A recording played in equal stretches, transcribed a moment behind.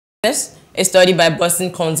A study by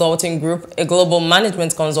Boston Consulting Group, a global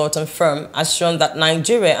management consulting firm, has shown that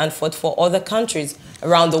Nigeria and 44 other countries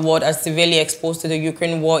around the world are severely exposed to the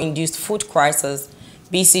Ukraine war-induced food crisis.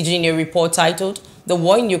 BCG, in a report titled "The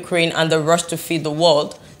War in Ukraine and the Rush to Feed the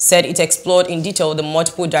World," said it explored in detail the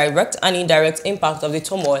multiple direct and indirect impacts of the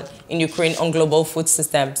turmoil in Ukraine on global food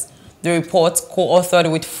systems. The report,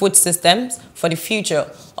 co-authored with Food Systems for the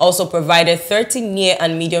Future, also provided 30 near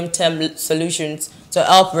and medium-term solutions to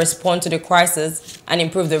help respond to the crisis and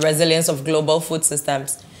improve the resilience of global food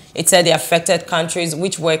systems. It said the affected countries,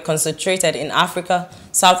 which were concentrated in Africa,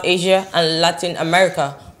 South Asia, and Latin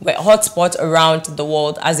America, were hotspots around the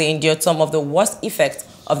world as they endured some of the worst effects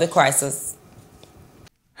of the crisis.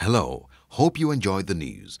 Hello, hope you enjoyed the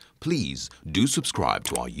news. Please do subscribe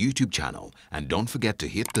to our YouTube channel and don't forget to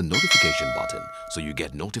hit the notification button so you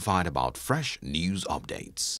get notified about fresh news updates.